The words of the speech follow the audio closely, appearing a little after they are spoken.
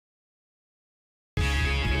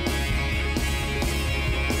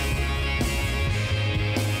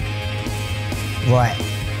Right,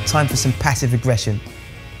 time for some passive aggression.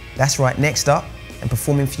 That's right, next up, and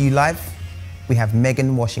performing for you live, we have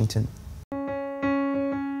Megan Washington.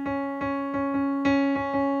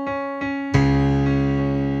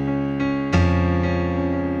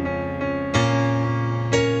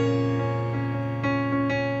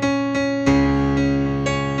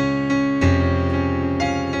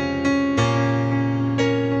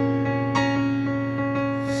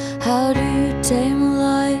 How do you tame a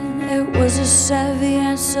lion? It was a savvy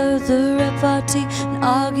answer. The repartee, an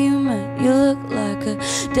argument. You look like a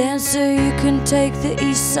dancer. You can take the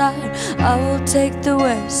east side, I will take the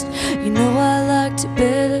west. You know I liked it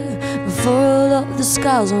better before all of the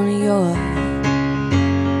scars on your head.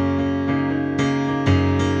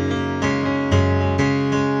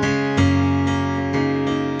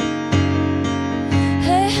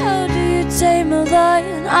 Hey, how do you tame a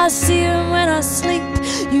lion? I see him when I sleep.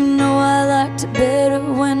 You know I liked it better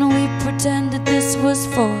when we pretended this was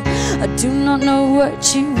for. I do not know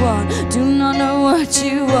what you want, do not know what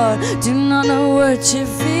you want, do not know what you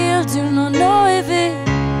feel, do not know if it.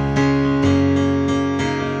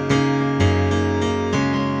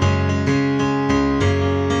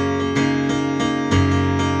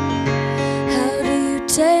 How do you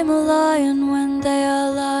tame a lion when they are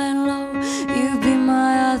lying low? You be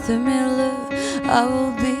my Arthur Miller, I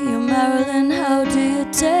will be your Marilyn. How do you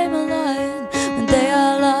tame a lion when they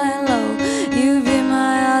are lying low? You be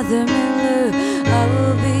my Arthur Miller, I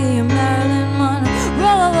will be your Marilyn Monroe.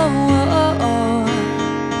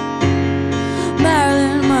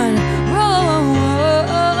 Marilyn Monroe.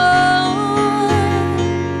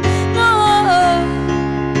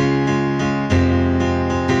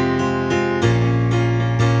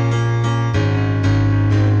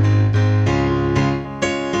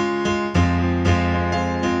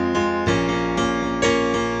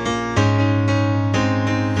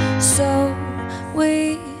 So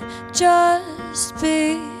we just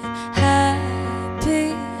be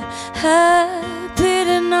happy, happy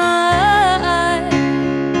tonight.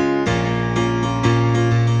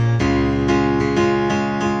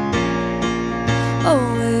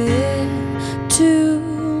 Oh, yeah, tomorrow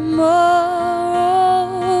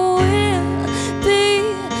will be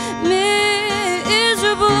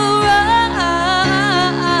miserable, right?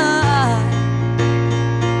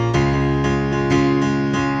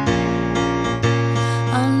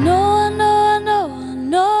 I know, I know, I know,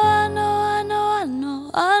 I know, I know, I know,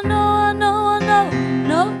 I know, I know, I know, I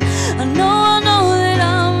know, I know, I know that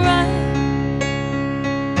I'm right.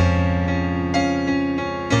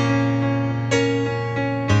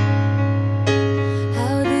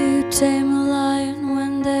 How do you tame a lion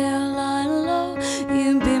when they are lying low?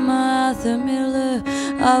 You be my Arthur Miller,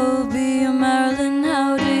 I will be your Marilyn.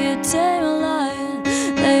 How do you tame a lion?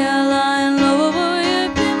 They are lying low. You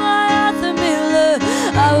be my Arthur Miller,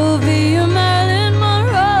 I will be your Marilyn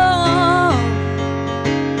Monroe.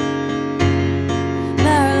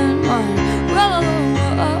 Marilyn Monroe.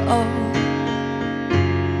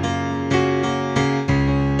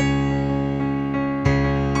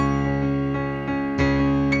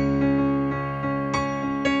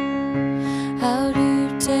 How do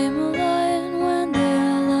you tame a lion when they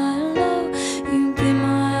are lying low? You be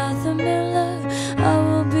my Arthur Miller, I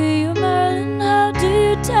will be your Marilyn. How do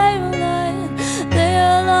you tame a lion? They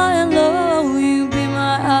are lying low. You be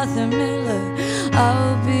my Arthur Miller, I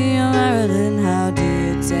will be your Marilyn. How do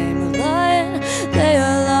you tame a lion? They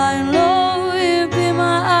are lying low. You be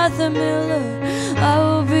my Arthur Miller, I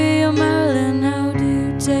will be your Marilyn. How do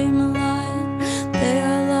you tame a lion? They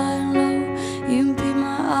are lying low. You be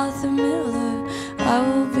my Arthur Miller, I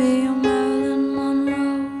will be your Marilyn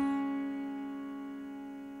Monroe.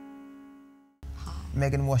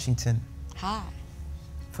 Megan Washington. Hi.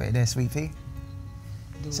 Put it there, sweet pea.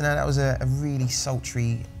 So now that was a really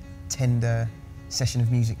sultry, tender session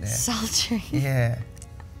of music there. Sultry. Yeah.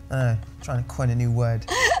 Trying to coin a new word.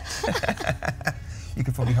 You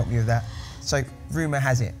could probably help me with that. So, rumour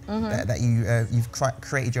has it that you've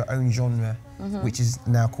created your own genre, which is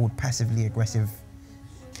now called passively aggressive.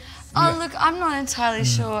 Oh, look, I'm not entirely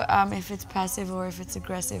sure if it's passive or if it's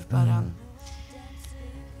aggressive, but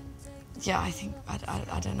yeah, I think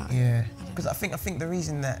I don't know. Yeah, because I think the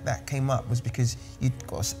reason that came up was because you'd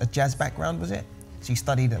got a jazz background, was it? So you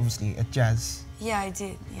studied obviously a jazz. Yeah, I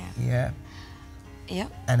did. Yeah. Yeah.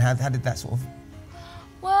 Yep. And how did that sort of?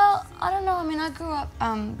 Well, I don't know. I mean, I grew up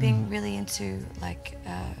being really into like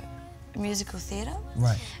musical theatre.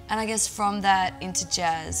 Right. And I guess from that into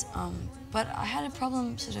jazz. But I had a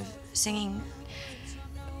problem sort of singing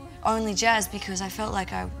only jazz because I felt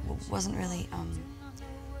like I wasn't really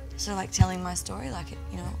sort of like telling my story, like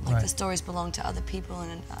you know, like Right. the stories belong to other people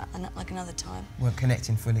and like another time. Weren't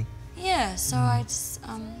connecting fully. Yeah, so I just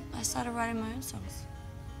I started writing my own songs.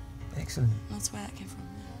 Excellent. That's where that came from.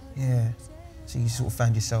 Yeah. So you sort of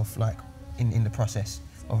found yourself like in the process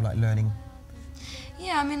of like learning.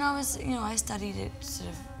 Yeah, I mean, I studied it sort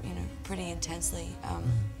of, you know, pretty intensely.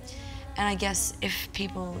 And I guess if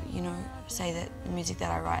people, you know, say that the music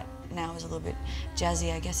that I write now is a little bit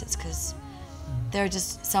jazzy, I guess it's because there are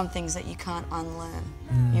just some things that you can't unlearn.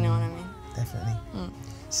 You know what I mean? Definitely.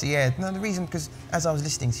 So yeah, no, the reason, because as I was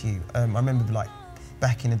listening to you, I remember like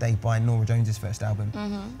back in the day buying Norah Jones's first album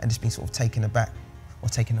and just being sort of taken aback, or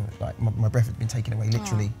like my breath had been taken away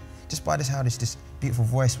literally, just by how this beautiful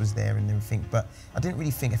voice was there and everything. But I didn't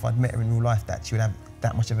really think if I'd met her in real life that she would have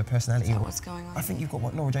that much of a personality. Is that what's going on? I think you've got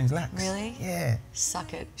what Norah Jones lacks. Really? Yeah.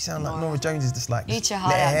 Suck it. You sound like Norah Jones is just like, eat your let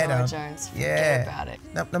heart her hair out, Norah down. Jones. Forget about it.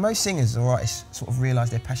 Now, most singers or artists sort of realise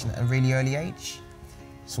they're passionate at a really early age.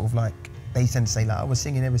 Sort of like, they tend to say like, I was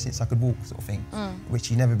singing ever since I could walk, sort of thing, which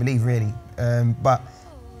you never believe really. But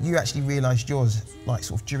you actually realised yours like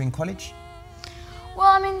sort of during college? Well,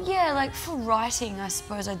 I mean, yeah, like for writing, I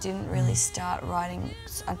suppose I didn't really start writing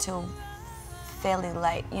until fairly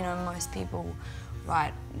late. You know, most people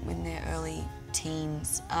write in their early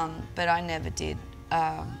teens, but I never did.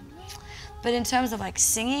 But in terms of like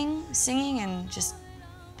singing and just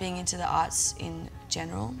being into the arts in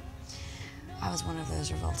general, I was one of those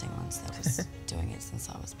revolting ones that was doing it since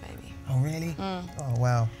I was a baby. Oh, really? Oh,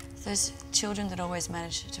 wow. Those children that always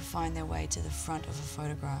manage to find their way to the front of a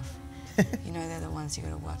photograph. You know, they're the ones you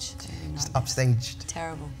gotta watch. Just upstaged.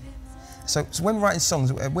 Terrible. So when writing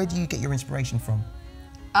songs, where do you get your inspiration from?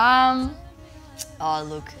 Oh,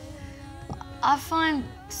 look, I find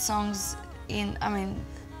songs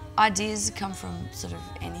ideas come from sort of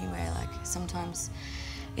anywhere. Like sometimes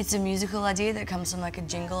it's a musical idea that comes from like a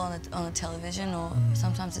jingle on the television, or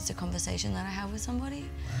sometimes it's a conversation that I have with somebody,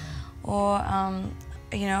 or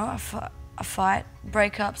you know, a fight.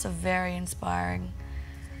 Breakups are very inspiring.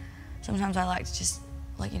 Sometimes I like to just,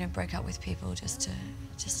 like, you know, break up with people just to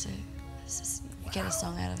get a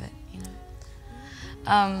song out of it, you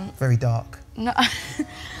know. Very dark. No,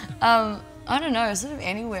 I don't know, sort of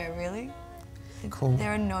anywhere really. Cool.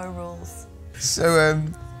 There are no rules. So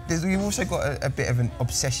you've also got a bit of an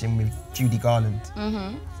obsession with Judy Garland. Do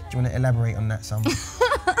you want to elaborate on that some?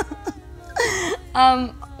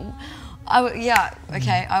 Yeah,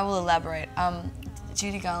 okay, I will elaborate.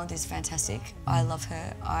 Judy Garland is fantastic. I love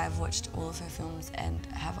her. I've watched all of her films and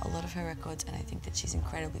have a lot of her records, and I think that she's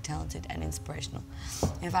incredibly talented and inspirational.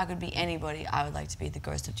 And if I could be anybody, I would like to be the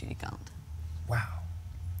ghost of Judy Garland. Wow.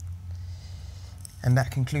 And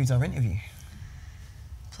that concludes our interview.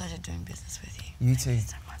 Pleasure doing business with you. You too. Thank you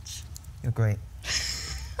so much. You're great.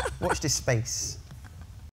 Watch this space.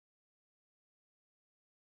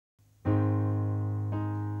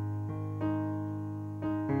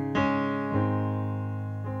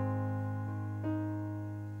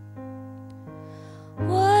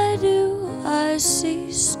 Why do I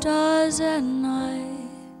see stars at night?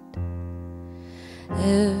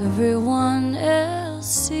 Everyone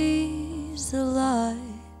else sees the light.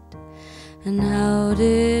 And how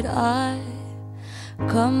did I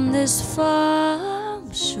come this far?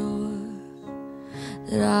 I'm sure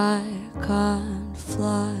that I can't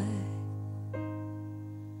fly.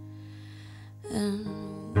 And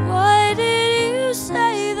why did you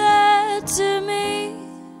say that to me?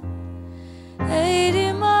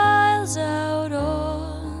 80 miles out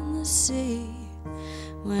on the sea,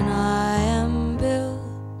 when I am built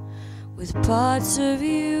with parts of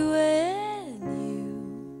you and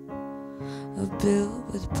you are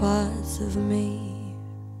built with parts of me.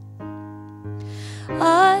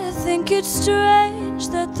 I think it's strange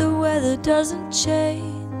that the weather doesn't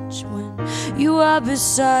change when you are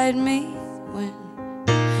beside me, when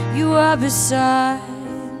you are beside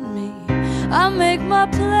me. I make my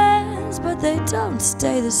plans, but they don't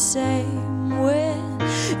stay the same when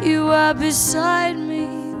you are beside me,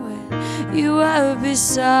 when you are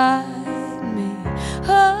beside me.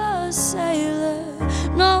 Oh, sailor,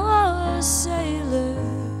 no, sailor,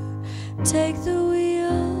 take the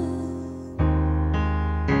wheel.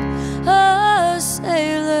 Oh,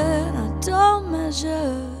 sailor, now don't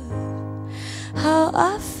measure how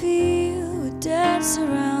I feel. We dance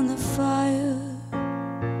around the fire,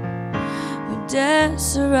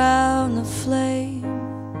 dance around the flame,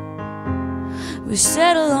 we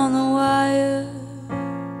settle on the wire,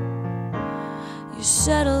 you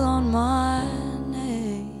settle on my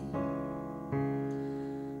name.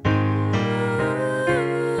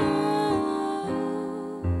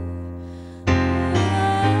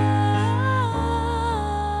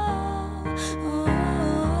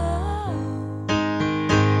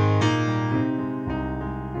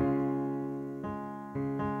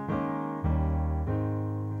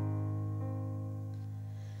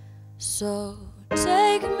 So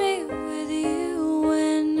take me with you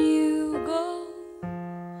when you go.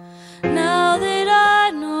 Now that I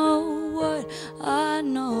know what I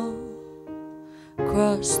know,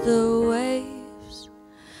 cross the waves,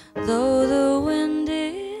 though the wind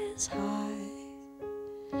is high.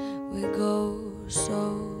 We go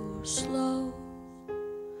so slow,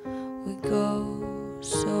 we go